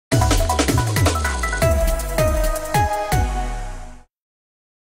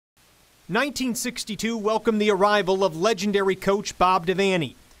1962 welcomed the arrival of legendary coach Bob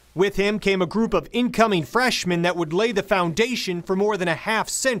Devaney. With him came a group of incoming freshmen that would lay the foundation for more than a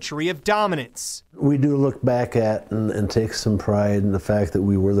half-century of dominance. We do look back at and take some pride in the fact that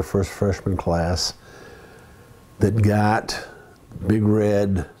we were the first freshman class that got Big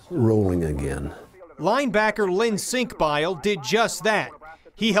Red rolling again. Linebacker Lynn Senkbeil did just that.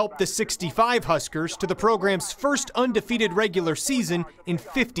 He helped the 65 Huskers to the program's first undefeated regular season in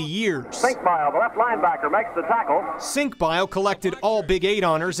 50 years. Senkbeil, the left linebacker, makes the tackle. Senkbeil collected all Big 8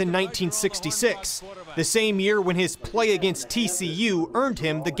 honors in 1966, the same year when his play against TCU earned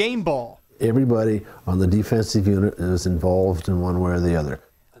him the game ball. Everybody on the defensive unit is involved in one way or the other.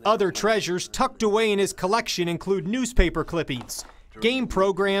 Other treasures tucked away in his collection include newspaper clippings, game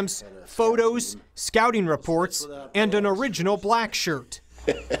programs, photos, scouting reports, and an original black shirt.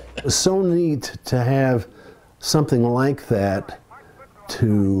 It was so neat to have something like that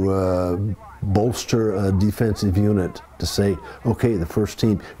to bolster a defensive unit, to say, okay, the first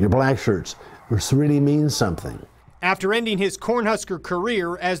team, your black shirts, this really means something. After ending his Cornhusker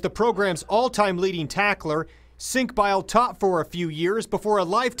career as the program's all-time leading tackler, Senkbeil taught for a few years before a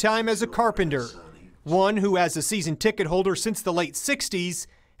lifetime as a carpenter. One who, as a season ticket holder since the late 60s,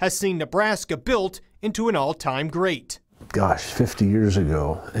 has seen Nebraska built into an all-time great. Gosh, 50 years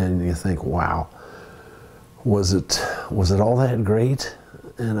ago, and you think, wow, was it all that great?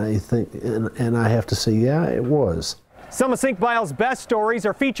 And I think, and I have to say, yeah, it was. Some of Senkbeil's best stories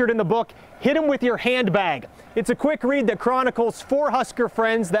are featured in the book Hit 'em with Your Handbag. It's a quick read that chronicles 4 Husker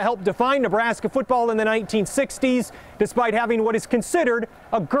friends that helped define Nebraska football in the 1960s, despite having what is considered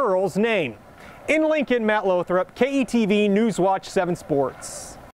a girl's name. In Lincoln, Matt Lothrop, KETV Newswatch 7 Sports.